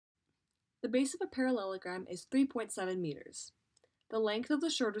The base of a parallelogram is 3.7 meters. The length of the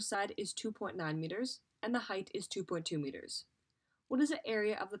shorter side is 2.9 meters, and the height is 2.2 meters. What is the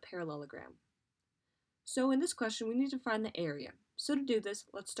area of the parallelogram? So in this question, we need to find the area. So to do this,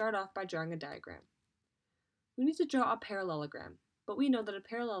 let's start off by drawing a diagram. We need to draw a parallelogram, but we know that a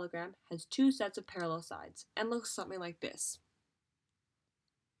parallelogram has two sets of parallel sides and looks something like this.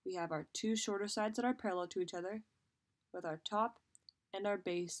 We have our two shorter sides that are parallel to each other, with our top and our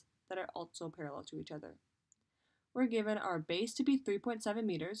base that are also parallel to each other. We're given our base to be 3.7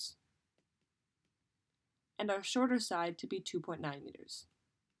 meters and our shorter side to be 2.9 meters.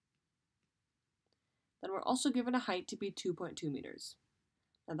 Then we're also given a height to be 2.2 meters.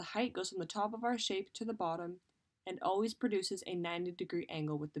 Now the height goes from the top of our shape to the bottom and always produces a 90-degree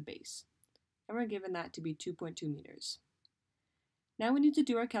angle with the base. And we're given that to be 2.2 meters. Now we need to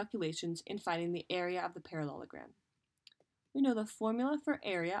do our calculations in finding the area of the parallelogram. We know the formula for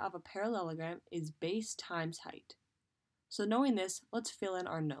area of a parallelogram is base times height. So knowing this, let's fill in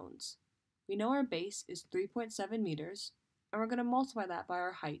our knowns. We know our base is 3.7 meters, and we're going to multiply that by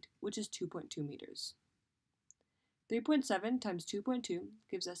our height, which is 2.2 meters. 3.7 times 2.2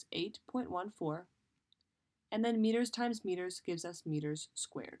 gives us 8.14, and then meters times meters gives us meters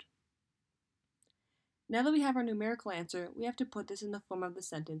squared. Now that we have our numerical answer, we have to put this in the form of the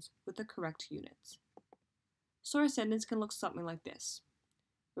sentence with the correct units. So our sentence can look something like this,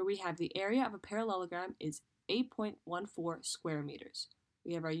 where we have the area of a parallelogram is 8.14 square meters.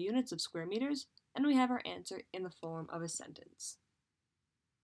 We have our units of square meters, and we have our answer in the form of a sentence.